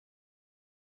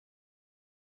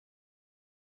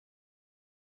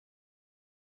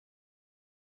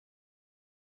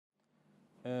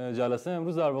جلسه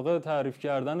امروز در واقع تعریف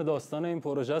کردن داستان این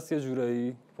پروژه است، یه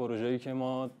جورایی پروژه‌ای که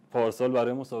ما پارسال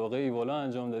برای مسابقه ایوالا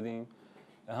انجام دادیم.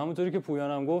 همونطوری که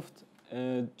پویانم گفت،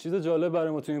 چیز جالب برای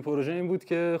ما تو این پروژه این بود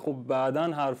که خب بعداً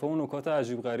حرفا و نکات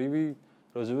عجیب غریبی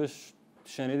راجبش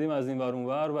شنیدیم از این ور اون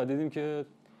ور و دیدیم که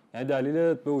یعنی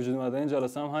دلیل به وجود اومدن این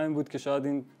جلسه هم همین بود که شاید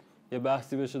این یه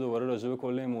بحثی بشه دوباره راجع به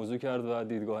کل این موضوع کرد و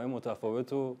دیدگاه‌های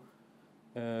متفاوت رو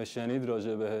شنید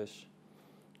راجع بهش.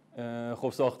 خب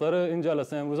ساختار این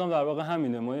جلسه امروز هم در واقع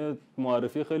همینه. ما یه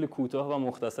معرفی خیلی کوتاه و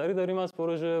مختصری داریم از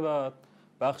پروژه و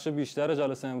بخش بیشتر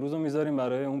جلسه امروز رو میذاریم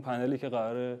برای اون پنلی که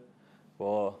قراره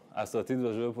با اساتید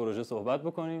راجع به پروژه صحبت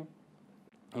بکنیم.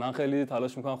 من خیلی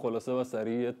تلاش میکنم خلاصه و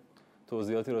سریع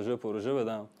توضیحاتی راجع به پروژه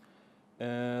بدم.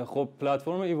 خب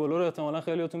پلتفرم ایولو رو احتمالاً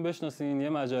خیلیاتون بشناسین. یه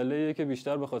مجله‌ایه که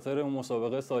بیشتر به خاطر اون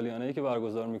مسابقه سالیانه‌ای که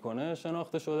برگزار میکنه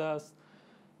شناخته شده است.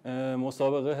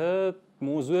 مسابقه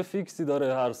موضوع فیکسی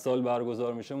داره، هر سال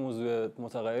برگزار میشه، موضوع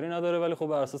متغیری نداره، ولی خب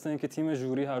بر اساس اینکه تیم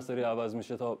جوری هر سری عوض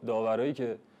میشه تا داورایی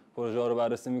که پروژه ها رو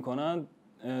بررسی میکنن،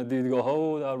 دیدگاه‌ها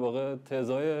و در واقع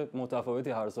تزای متفاوتی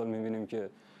هر سال میبینیم که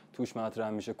توش مطرح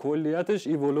میشه. کلیتش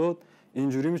ایولو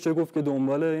اینجوری میشه گفت که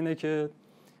دنبال اینه که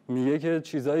میگه که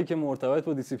چیزایی که مرتبط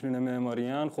با دیسیپلین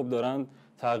معماریان خب دارن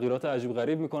تغییرات عجیب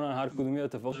غریب میکنن، هر کدومی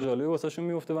اتفاق جالبی واسهشون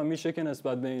میفته و میشه که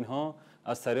نسبت به اینها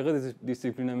از طریق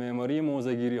دیسیپلین معماری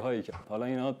موضع‌گیری هایی کرد. حالا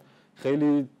اینا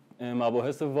خیلی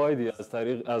مباحث وایدی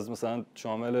از مثلا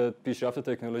شامل پیشرفت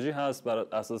تکنولوژی هست، بر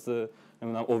اساس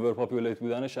نمیدونم اوورپاپولیت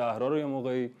بودن شهرها رو یه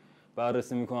موقعی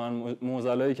بررسی میکنن،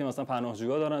 معضلایی که مثلا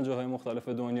پناهجوها دارن جاهای مختلف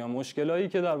دنیا، مشکلایی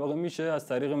که در واقع میشه از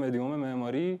طریق مدیوم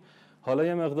معماری حالا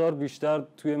یه مقدار بیشتر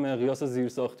توی مقیاس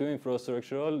زیرساختی و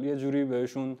اینفراستراکچرال یه جوری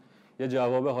بهشون یه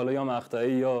جواب حالا یا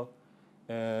مقطعی یا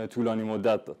طولانی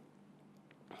مدت داد.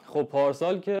 خب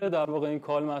پارسال که در واقع این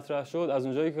کال مطرح شد، از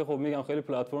اونجایی که خب میگم خیلی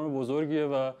پلتفرم بزرگیه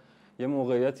و یه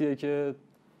موقعیتیه که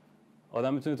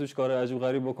آدم میتونه توش کار عجیب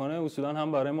غریب بکنه، اصولا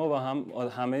هم برای ما و هم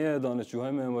همه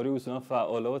دانشجوهای معماری اصولا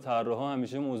فعالا و طراحا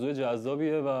همیشه موضوع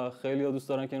جذابیه و خیلی‌ها دوست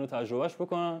دارن که اینو تجربهش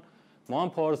بکنن. ما هم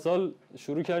پارسال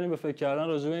شروع کردیم به فکر کردن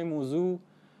راجع به این موضوع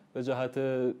به جهت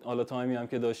حالا تایمی هم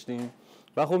که داشتیم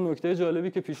و خب نکته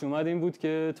جالبی که پیش اومد این بود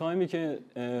که تایمی که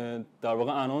در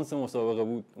واقع انانس مسابقه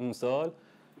بود اون سال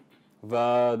و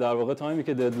در واقع تایمی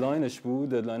که ددلاینش بود،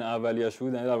 ددلاین اولیش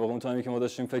بود، یعنی در واقع اون تایمی که ما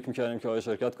داشتیم فکر می‌کردیم که آیا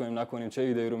شرکت کنیم نکنیم، چه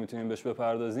ایده‌ای رو میتونیم بهش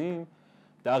بپردازیم،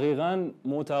 دقیقاً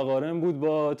متقارن بود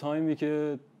با تایمی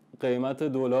که قیمت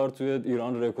دلار توی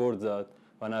ایران رکورد زد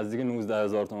و نزدیک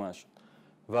 19000 تومان شد.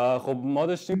 و خب ما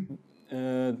داشتیم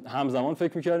همزمان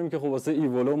فکر می‌کردیم که خب واسه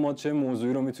ایولو ما چه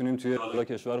موضوعی رو میتونیم توی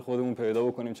کشور خودمون پیدا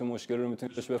بکنیم، چه مشکلی رو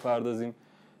میتونیم بهش بپردازیم،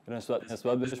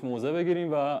 نسبت بهش موضع بگیریم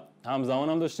و همزمان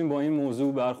هم داشتیم با این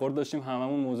موضوع برخورد داشتیم.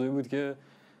 هممون موضوعی بود که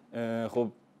خب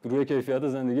روی کیفیت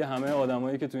زندگی همه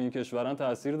آدمایی که تو این کشورن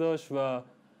تاثیر داشت و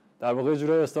در واقع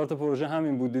جورای استارت پروژه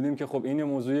همین بود. دیدیم که خب این یه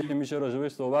موضوعیه که میشه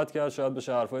راجبش صحبت کرد، شاید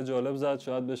بشه حرفای جالب زد،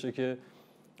 شاید بشه که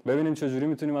ببینیم چجوری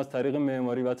میتونیم از طریق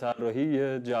معماری و طراحی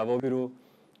یه جوابی رو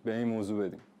به این موضوع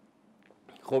بدیم.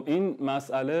 خب این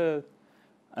مسئله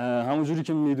همونجوری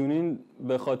که میدونین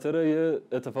به خاطر یه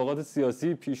اتفاقات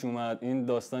سیاسی پیش اومد. این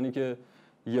داستانی که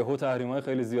یهو تحریم‌های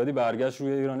خیلی زیادی برگشت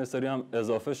روی ایران، سری هم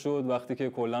اضافه شد وقتی که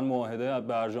کلاً معاهده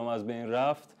برجام از بین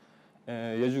رفت،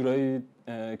 یه جورایی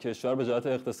کشور به جهت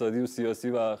اقتصادی و سیاسی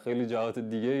و خیلی جهات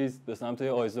دیگه به سمت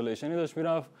آیزولیشنی داشت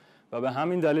میرفت و به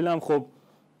همین دلیل هم خب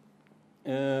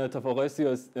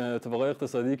اتفاقای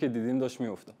اقتصادی که دیدیم داشت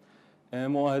میافتاد.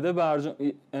 معاهده برجام،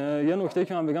 یه نکته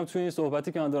که من بگم توی این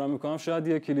صحبتی که من دارم میکنم شاید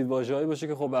یه کلید واژه‌ای باشه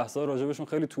که خب بحث‌ها راجبشون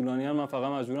خیلی طولانی ان، من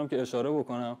فقط مجبورم که اشاره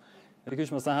بکنم.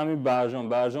 یکیش مثلا همین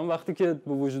برجام وقتی که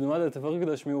به وجود اومد، اتفاقی که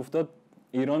داشت میافتاد،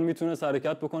 ایران میتونه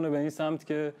حرکت بکنه به این سمت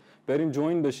که بریم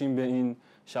جوین بشیم به این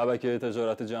شبکه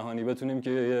تجارت جهانی، بتونیم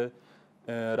که یه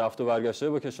رفت و برگشته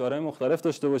با کشورهای مختلف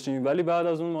داشته باشیم. ولی بعد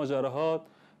از اون ماجراها،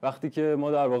 وقتی که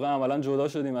ما در واقع عملاً جدا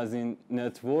شدیم از این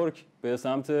نتورک، به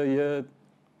سمت یه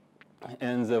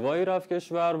انزوایی رفت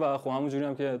کشور و خب همونجوری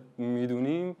هم که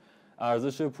میدونیم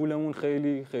ارزش پولمون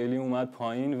خیلی خیلی اومد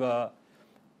پایین و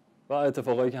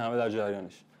اتفاقایی که همه در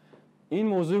جریانش. این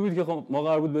موضوعی بود که خب ما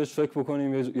قرار بود بهش فکر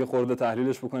بکنیم، یه خورده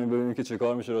تحلیلش بکنیم، ببینیم که چه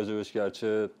کار میشه راجبش کرد،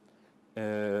 چه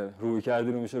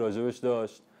رویکردی رو میشه راجبش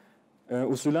داشت.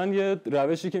 اصولاً یه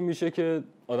روشی که میشه که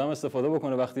آدم استفاده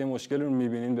بکنه وقتی یه مشکلی رو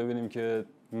میبینین، ببینیم که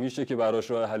میشه که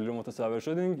براش راه حلی رو متصور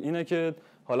شدیم، اینه که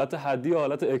حالت حدی یا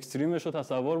حالت اکستریمش رو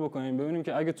تصور بکنیم، ببینیم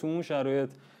که اگه تو اون شرایط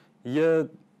یه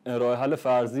راه حل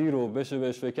فرضی رو بشه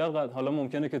بهش فکر کرد، حالا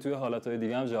ممکنه که توی حالتهای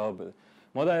دیگه هم جواب بده.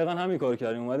 ما دقیقاً همین کار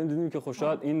کردیم، اومدیم دیدیم که خب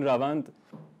شاید این روند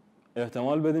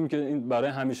احتمال بدیم که این برای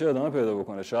همیشه ادامه پیدا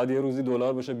بکنه. شاید یه روزی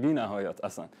دلار بشه بی نهایت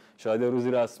اصلا، شاید یه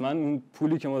روزی رسما این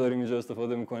پولی که ما داریم اینجا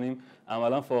استفاده میکنیم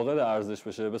عملا فاقد ارزش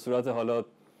بشه به صورت حالا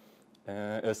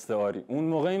استعاری. اون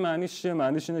موقع این معنیش چیه؟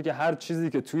 معنیش اینه که هر چیزی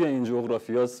که توی این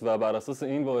جغرافیاست و بر اساس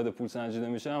این واحد پول سنجیده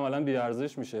میشه عملا بی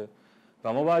ارزش میشه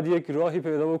و ما باید یک راهی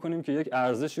پیدا بکنیم که یک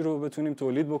ارزشی رو بتونیم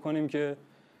تولید بکنیم که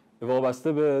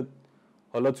وابسته به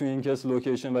حالا توی این کس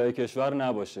لوکیشن و یک کشور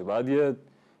نباشه. باید یه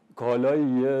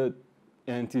کالایی، یه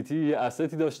انتیتی، یه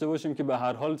استی داشته باشیم که به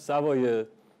هر حال سوای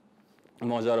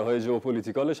ماجراهای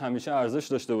ژئوپلیتیکالش همیشه ارزش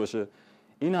داشته باشه.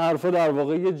 این حرفا در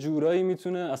واقع یه جورایی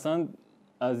میتونه اصلا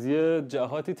از یه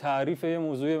جهاتی تعریف یه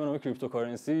موضوعی به نام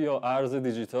کریپتوکارنسی یا ارز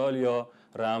دیجیتال یا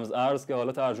رمز ارز که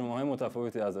حالا ترجمه‌های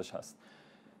متفاوتی ازش هست.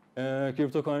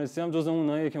 کریپتوکارنسی هم جز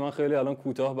اوناییه که من خیلی الان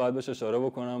کوتاه باید بهش اشاره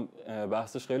بکنم،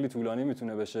 بحثش خیلی طولانی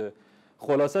میتونه بشه.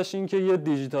 خلاصش این که یه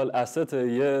دیجیتال اسست،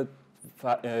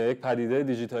 یک پدیده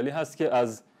دیجیتالی هست که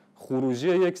از خروجی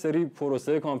یک سری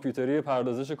پروسه کامپیوتری،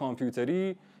 پردازش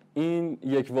کامپیوتری، این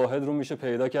یک واحد رو میشه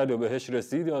پیدا کرد یا بهش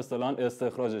رسید یا اصطلاحاً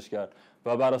استخراجش کرد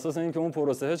و بر اساس اینکه اون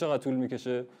پروسه چقدر طول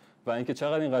میکشه و اینکه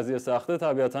چقدر این قضیه سخته،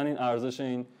 طبیعتاً این ارزش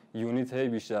این یونیت هی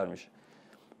بیشتر میشه.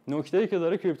 نکته‌ای که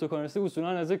داره کریپتوکارنسی اصولاً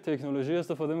از یک تکنولوژی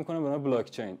استفاده میکنه به نام بلاک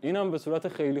چین. اینم به صورت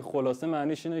خیلی خلاصه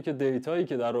معنیش اینه که دیتایی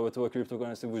که در رابطه با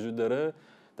کریپتوکارنسی وجود داره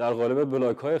در قالب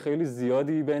بلاک‌های خیلی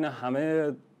زیادی بین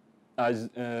همه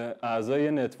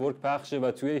اعضای نتورک پخشه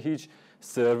و توی هیچ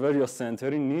سرور یا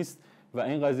سنتری نیست و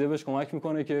این قضیه بهش کمک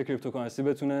میکنه که کریپتوکارنسی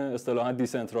بتونه اصطلاحاً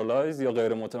دیسنترالایز یا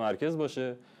غیر متمرکز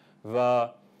باشه و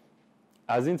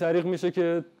از این طریق میشه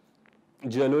که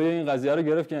جلوی این قضیه رو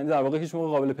گرفت که یعنی در واقع هیچ موقع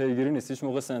قابل پیگیری نیست، هیچ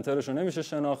موقع سنترش رو نمیشه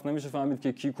شناخت، نمیشه فهمید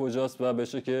که کی کجاست و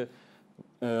بشه که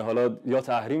حالا یا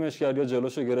تحریمش کرد یا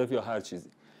جلوشو گرفت یا هر چیزی.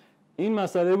 این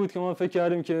مسئله بود که ما فکر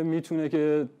کردیم که میتونه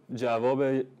که جواب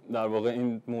در واقع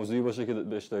این موضوعی باشه که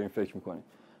بهش داریم فکر میکنیم.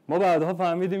 ما بعدها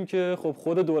فهمیدیم که خب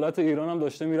خود دولت ایران هم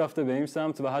داشته میرفته به این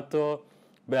سمت و حتی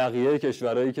بقیه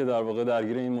کشورهایی که در واقع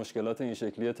درگیر این مشکلات این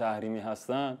شکلی تحریمی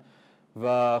هستن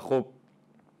و خب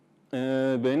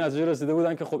به این نتیجه رسیده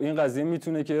بودن که خب این قضیه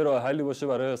میتونه که راه حلی باشه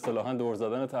برای اصطلاحاً دور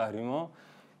زدن تحریما.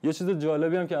 یه چیز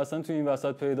جالبی هم که اصلا تو این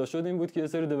وسط پیدا شد این بود که یه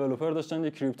سری دیولپر داشتن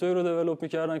یه کریپتوی رو دیولپ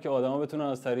می‌کردن که آدما بتونن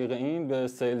از طریق این به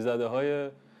سیل زده‌های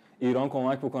ایران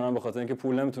کمک بکنن به خاطر اینکه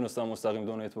پول نمیتونستن مستقیم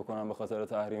دونیت بکنن به خاطر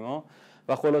تحریما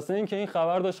و خلاصه اینکه این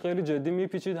خبر داشت خیلی جدی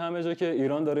میپیچید همه جا که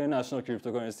ایران داره نشنال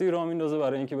کریپتوکارنسی راه میندازه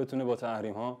برای اینکه بتونه با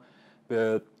تحریم‌ها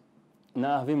به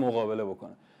نحوی مقابله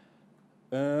بکنه.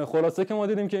 خلاصه که ما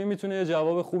دیدیم که این میتونه یه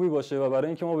جواب خوبی باشه و برای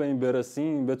اینکه ما به این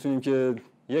برسیم بتونیم که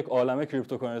یک عالمه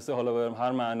کریپتوکارنسی حالا به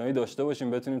هر معنایی داشته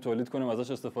باشیم بتونیم تولید کنیم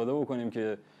ازش استفاده بکنیم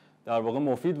که در واقع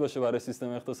مفید باشه برای سیستم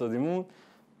اقتصادیمون.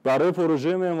 برای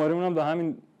پروژه معماریمون هم به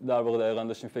همین در واقع دقیقاً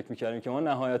داشتیم فکر می‌کردیم که ما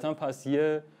نهایتاً پس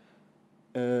یه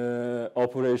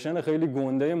اپریشن خیلی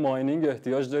گنده ماینینگ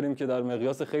احتیاج داریم که در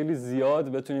مقیاس خیلی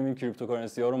زیاد بتونیم این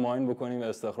کریپتوکارنسی ها رو ماین بکنیم و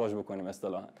استخراج بکنیم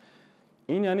اصطلاحاً.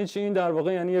 این یعنی چی؟ این در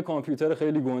واقع یعنی یک کامپیوتر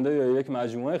خیلی گنده یا یک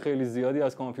مجموعه خیلی زیادی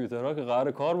از کامپیوترها که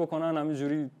قرار کار بکنن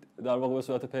همینجوری در واقع به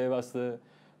صورت پیوسته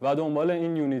و دنبال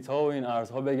این یونیت ها و این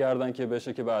ارزها بگردن که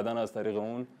بشه که بعداً از طریق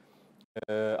اون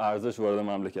ارزش وارد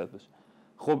مملکت بشه.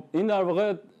 خب این در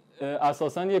واقع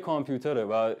اساساً یک کامپیوتره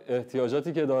و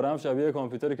احتیاجاتی که دارم شبیه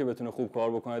کامپیوتری که بتونه خوب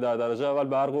کار بکنه. در درجه اول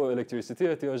برق و الکتریسیتی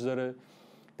احتیاج داره.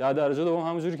 در درجه دوم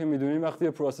همونجوری که میدونیم وقتی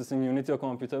پروسسینگ یونیت یا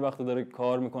کامپیوتر وقتی داره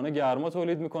کار میکنه گرما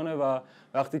تولید میکنه و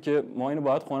وقتی که ما اینو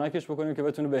باید خنکش بکنیم که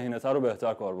بتونه بهینه‌تر و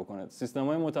بهتر کار بکنه.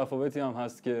 سیستم‌های متفاوتی هم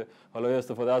هست که حالا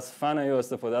استفاده از فن یا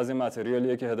استفاده از این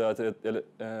متریالیه که هدایت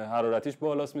حرارتیش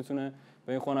بالاست میتونه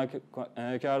به این خنک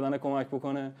کردن کمک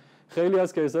بکنه. خیلی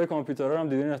از کیس‌های کامپیوترها هم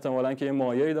دیدین احتمالاً که یه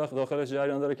مایعی داخلش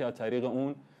جریان داره که از طریق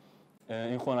اون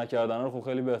این خنک کردن رو خب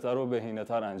خیلی بهتر و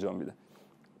بهینه‌تر انجام میده.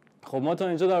 خب ما تا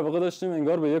اینجا در واقع داشتیم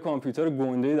انگار به یه کامپیوتر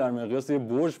گنده‌ای در مقیاس یه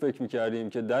برج فکر می‌کردیم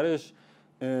که درش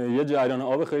یه جریان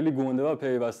آب خیلی گنده و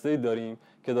پیوسته‌ای داریم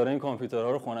که داره این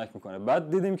کامپیوترها رو خنک می‌کنه. بعد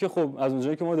دیدیم که خب از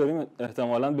اونجایی که ما داریم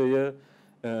احتمالاً به یه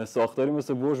ساختاری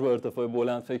مثل برج با ارتفاع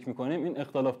بلند فکر می‌کنیم، این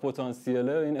اختلاف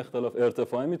پتانسیله، این اختلاف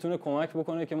ارتفاعی میتونه کمک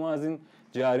بکنه که ما از این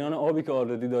جریان آبی که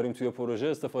آلردی داریم توی پروژه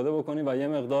استفاده بکنیم و یه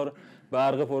مقدار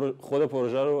برق خود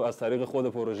پروژه رو از طریق خود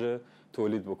پروژه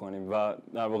تولید بکنیم و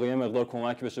در واقع یه مقدار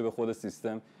کمک بشه به خود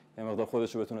سیستم، یه مقدار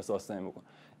خودش رو بتونه ساستین بکنه.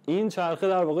 این چرخه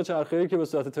در واقع چرخه‌ای که به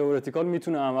صورت تئوریکال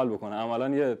میتونه عمل بکنه. عملاً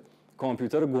یه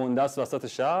کامپیوتر گنده است وسط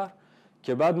شهر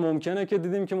که بعد ممکنه که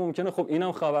دیدیم که ممکنه خب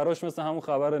اینم خبراش مثل همون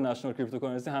خبر نشنال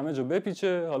کریپتوکارنسی همه جا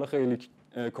بپیچه. حالا خیلی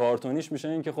کارتونیش میشه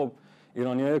این که خب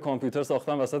ایرانی‌ها کامپیوتر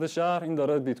ساختن وسط شهر، این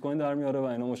داره بیت کوین در میاره و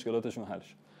اینا مشکلاتشون حل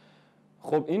شه.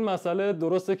 خب این مسئله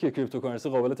درسته که کریپتوکارنسی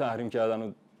قابل تحریم کردن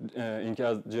و اینکه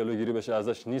از جلوگیری بشه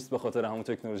ازش نیست به خاطر همون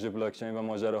تکنولوژی بلاک چین و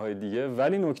ماجراهای دیگه،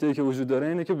 ولی نکته‌ای که وجود داره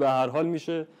اینه که به هر حال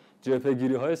میشه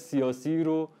جبهه‌گیری‌های سیاسی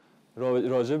رو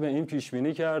راجع به این پیش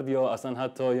بینی کرد، یا اصلا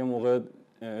حتی یه موقع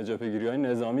جبهه‌گیری‌های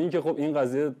نظامی که خب این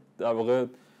قضیه در واقع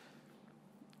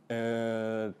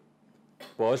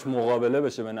باهاش مقابله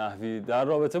بشه به نحوی. در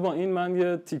رابطه با این من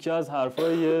یه تیکه از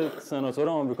حرفای یه سناتور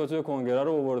آمریکا توی کنگره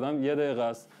رو آوردم، یه دقیقه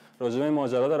است راجع به این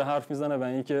ماجرا داره حرف میزنه و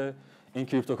اینکه این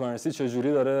کریپتوکارنسی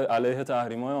چجوری داره علیه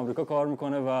تحریم‌های آمریکا کار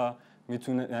میکنه و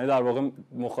میتونه، یعنی در واقع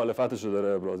مخالفتش رو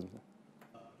داره ابراز میکنه.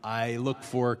 I look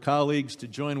for colleagues to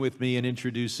join with me in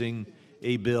introducing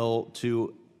a bill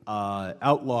to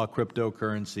outlaw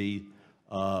cryptocurrency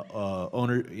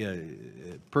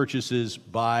purchases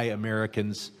by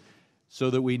Americans so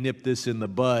that we nip this in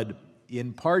the bud,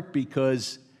 in part because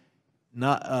an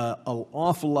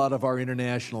awful lot of our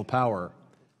international power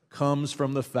comes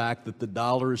from the fact that the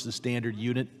dollar is the standard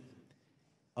unit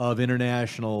of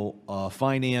international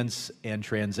finance and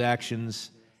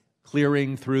transactions.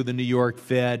 Clearing through the New York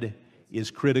Fed is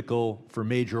critical for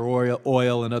major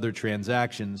oil and other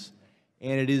transactions,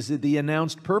 and it is the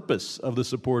announced purpose of the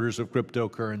supporters of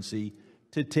cryptocurrency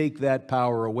to take that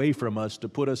power away from us, to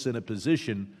put us in a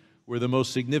position where the most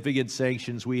significant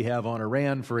sanctions we have on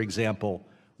Iran, for example,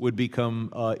 would become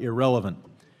irrelevant.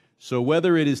 So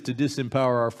whether it is to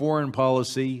disempower our foreign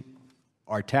policy,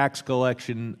 our tax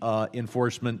collection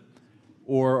enforcement,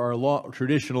 or our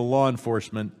traditional law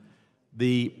enforcement,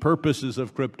 the purposes of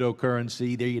cryptocurrency,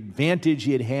 the advantage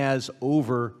it has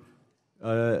over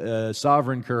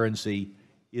sovereign currency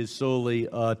is solely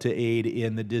to aid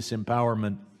in the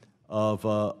disempowerment of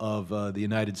the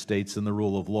United States and the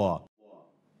rule of law.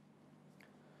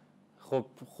 خب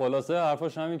خلاصه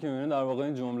حرفاش همین که می‌بینید در واقع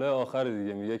این جمله آخر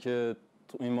دیگه میگه که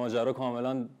این ماجرا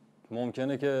کاملا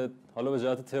ممکنه که حالا به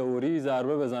جهت تئوری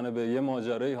ضربه بزنه به یه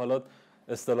ماجرایی، حالا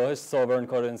اصطلاحش ساورن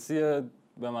کارنسی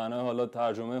به معنای حالا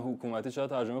ترجمه حکومتی شاید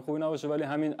ترجمه خوبی نباشه، ولی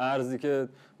همین ارزی که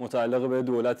متعلق به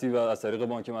دولتی و از طریق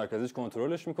بانک مرکزیش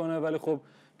کنترلش میکنه. ولی خب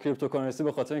کریپتوکارنسی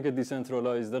به خاطر اینکه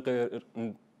دیسنترالایزد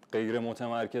غیر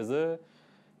متمرکزه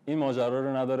این ماجرا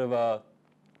رو نداره و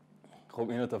خب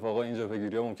این اتفاقا این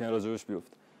جبهه‌گیری‌ها ممکنه راجعش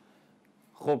بیفته.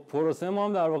 خب پروسه ما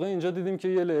هم در واقع اینجا دیدیم که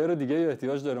یه لیر دیگه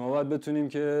احتیاج داره. ما باید بتونیم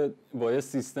که با یه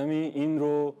سیستمی این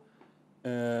رو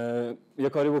یه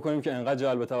کاری بکنیم که انقدر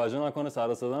جلب توجه نکنه، سر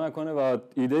و صدا نکنه، و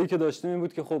ایده‌ای که داشتیم این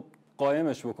بود که خب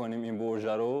قائمش بکنیم این برج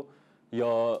رو،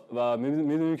 یا و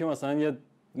میدونیم که مثلا یه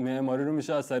معماری رو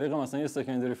میشه از طریق مثلا یه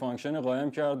سکندری فانکشن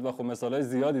قائم کرد و خب مثالای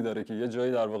زیادی داره که یه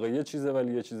جایی در واقع یه چیزه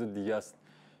ولی یه چیز دیگه است.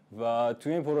 و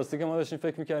توی این پروسه که ما داشتیم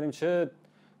فکر می‌کردیم چه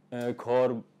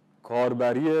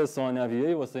کاربری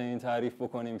ثانویه‌ای واسه این تعریف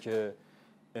بکنیم که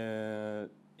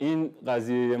این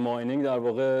قضیه ماینینگ در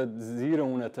واقع زیر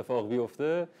اون اتفاق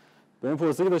بیفته. به این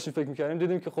پروسه که داشتیم فکر می‌کردیم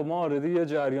دیدیم که خب ما آردی یه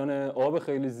جریان آب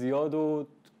خیلی زیاد و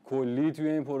کلی توی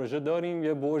این پروژه داریم،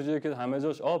 یه برجیه که همه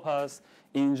جاش آب هست.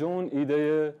 اینجا اون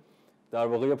ایده در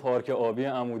واقع یه پارک آبی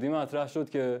عمودی مطرح شد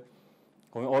که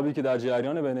خب آبی که در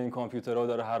جریان بین این کامپیوترها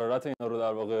داره حرارت اینا رو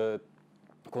در واقع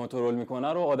کنترل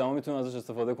میکنه رو آدما میتونن ازش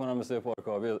استفاده کنن، مثل پارک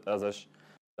آبی ازش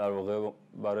در واقع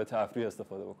برای تفریح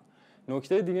استفاده بکنن.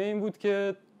 نکته دیگه این بود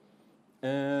که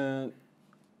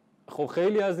خب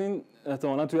خیلی از این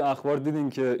احتمالاً توی اخبار دیدین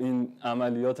که این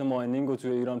عملیات ماینینگ رو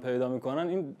توی ایران پیدا میکنن،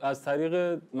 این از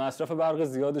طریق مصرف برق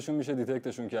زیادشون میشه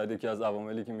دیتکتشون کرد. یکی از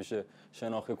عواملی که میشه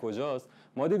شناخت کجاست.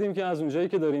 ما دیدیم که از اونجایی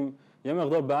که داریم یه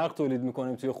مقدار برق تولید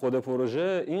میکنیم توی خود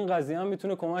پروژه، این قضیه هم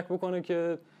میتونه کمک بکنه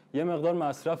که یه مقدار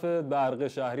مصرف برق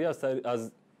شهری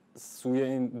از سوی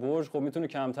این برج خب میتونه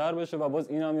کمتر بشه و باز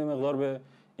این هم یه مقدار به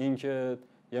این که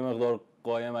یه مقدار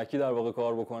قایمکی در واقع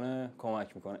کار بکنه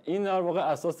کمک میکنه. این در واقع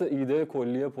اساس ایده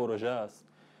کلی پروژه است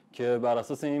که بر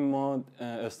اساس این ما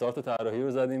استارت طراحی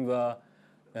رو زدیم و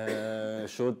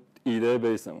شد ایده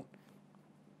بیسمون.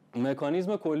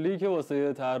 مکانیزم کلی که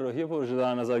واسه طراحی پروژه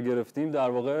در نظر گرفتیم در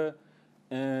واقع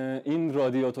این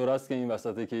رادیاتور است که این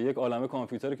وسطه، که یک عالمه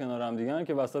کامپیوتر کنار هم دیگه‌ان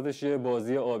که وسطش یه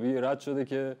بازی آبی رد شده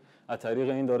که از طریق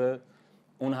این داره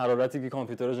اون حرارتی که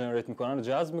کامپیوترها جنریت میکنن رو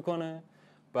جذب میکنه.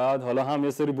 بعد حالا هم یه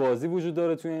سری بازی وجود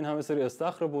داره توی این، هم یه سری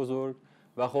استخر بزرگ،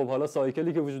 و خب حالا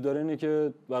سایکلی که وجود داره اینه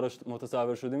که براش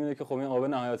متصور شدیم اینه که خب این آب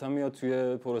نهایتا میاد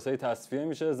توی پروسه تصفیه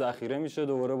میشه، ذخیره میشه،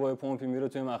 دوباره با پمپی میره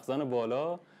توی مخزن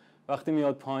بالا. وقتی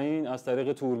میاد پایین از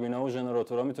طریق توربینا و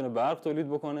ژنراتورها میتونه برق تولید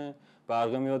بکنه،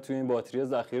 برق میاد توی این باتری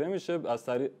ذخیره میشه،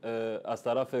 از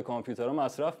طرف کامپیوترها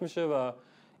مصرف میشه و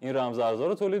این رمزارزها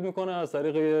رو تولید میکنه. از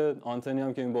طریق آنتنی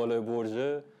هم که این بالای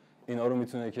برجه اینا رو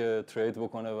میتونه که ترید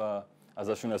بکنه و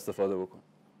ازشون استفاده بکنه.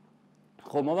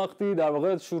 خب ما وقتی در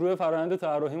واقع شروع فرآیند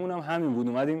طراحیمون هم همین بود،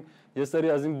 اومدیم یه سری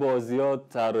از این بازی‌ها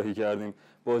طراحی کردیم،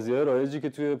 بازی‌های رایجی که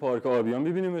توی پارک آبیان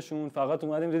می‌بینیمشون، فقط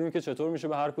اومدیم دیدیم که چطور میشه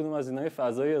به هر کدوم از اینها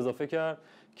فضایی اضافه کرد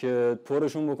که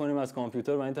پرشون بکنیم از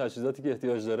کامپیوتر و این تجهیزاتی که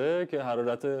احتیاج داره که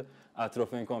حرارت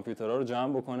اطراف این کامپیوترها رو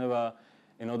جمع بکنه و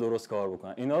اینا درست کار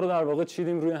بکنن. اینا رو در واقع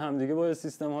چیدیم روی همدیگه با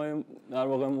سیستم‌های در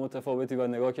واقع متفاوتی و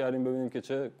نگاه کردیم ببینیم که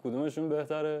چه کدومشون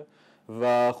بهتره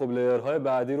و خب لیرهای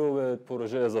بعدی رو به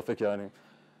پروژه اضافه کردیم.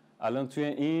 الان توی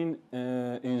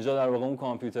اینجا در واقع اون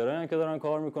کامپیوترهایی که دارن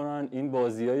کار میکنن، این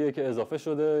بازیاییه که اضافه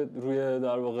شده روی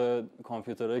در واقع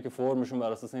کامپیوترهایی که فرمشون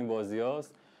بر اساس این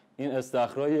بازیاست. این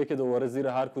استخراجیه که دوباره زیر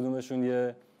هر کدومشون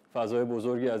یه فضای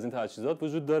بزرگی از این تجهیزات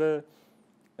وجود داره.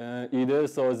 ایده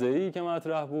سازه‌ای که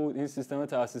مطرح بود، این سیستم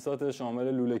تأسیسات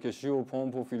شامل لوله کشی و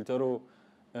پمپ و فیلتر و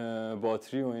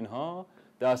باتری و اینها،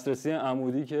 دسترسی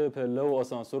عمودی که پله و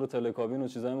آسانسور و تلکابین و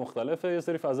چیزهای مختلفه. یه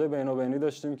سری فضای بینابینی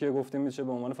داشتیم که گفتیم میشه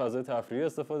به عنوان فضای تفریحی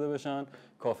استفاده بشن،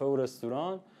 کافه و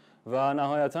رستوران، و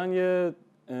نهایتاً یه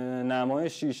نمای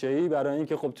شیشه‌ای برای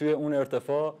اینکه خب توی اون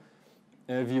ارتفاع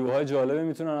ویوهای جالبی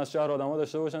میتونن از شهر آدما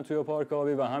داشته باشن توی پارک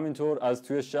آبی و همینطور از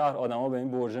توی شهر آدما به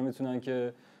این برج میتونن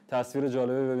که تصویر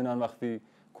جالبی ببینن وقتی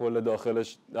کل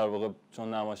داخلش در واقع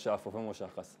چون نما شفافه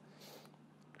مشخصه.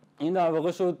 این در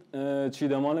واقع شد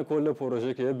چیدمان کل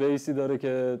پروژه که یه بیسی داره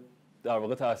که در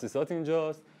واقع تأسیسات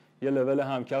اینجاست، یه لول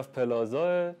همکف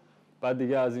پلازاه، بعد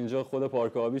دیگه از اینجا خود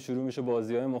پارک آبی شروع میشه،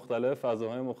 بازی‌های مختلف،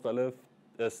 فضاهای مختلف،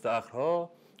 استخرها،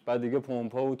 بعد دیگه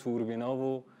پمپ‌ها و توربینا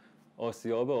و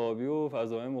آسیاب آبی و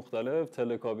فضاهای مختلف،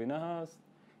 تلکابینه هست،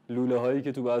 لوله هایی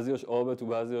که تو بعضیاش آبه تو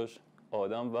بعضیاش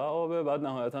آدم و آبه، بعد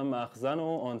نهایتا مخزن و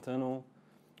آنتن و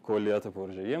کلیت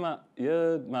پروژه.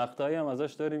 یه مقطعی هم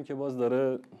ازش داریم که باز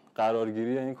داره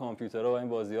قرارگیری این کامپیوترها و این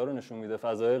بازی‌ها رو نشون میده.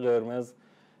 فضای قرمز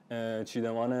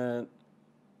چیدمان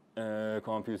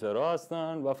کامپیوترها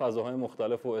هستن و فضاهای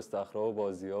مختلف و استخرها و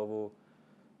بازی‌ها و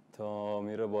تا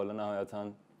میره بالا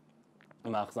نهایتا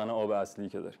مخزن آب اصلی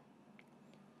که داریم.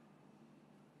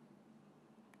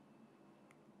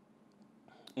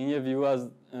 این یه ویو از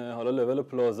حالا لول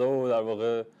پلازا و در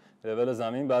واقع لول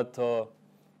زمین، بعد تا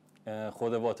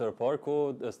خود واتر پارک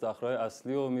و استخرهای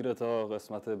اصلی و میره تا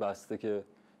قسمت بسته که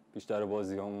بیشتر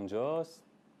بازی ها اونجاست.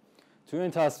 توی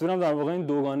این تصویر هم در واقع این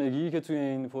دوگانگی که توی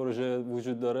این پروژه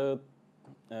وجود داره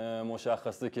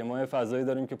مشخصه که ما یه فضایی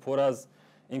داریم که پر از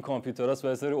این کامپیوتراست و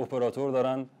یه سری اپراتور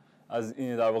دارن از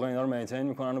این در واقع اینا رو مینتین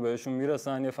میکنن و بهشون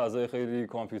میرسن. یه فضای خیلی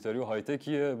کامپیوتری و های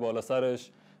تکیه، بالا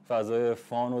سرش فضای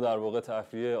فان و در واقع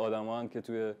تفریح آدمان که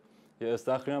توی یه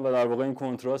استخری و در واقع این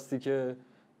کنتراستی که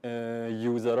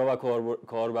یوزرها و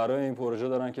کاربرای این پروژه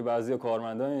دارن که بعضیا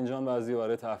کارمندان اینجان، بعضیا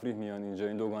برای تفریح میان اینجا.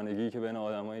 این دوگانگی که بین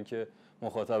آدمایی که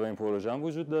مخاطب این پروژه هم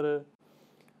وجود داره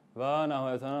و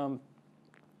نهایتا هم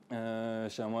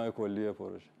شمای کلی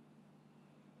پروژه.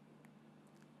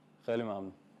 خیلی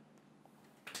ممنون.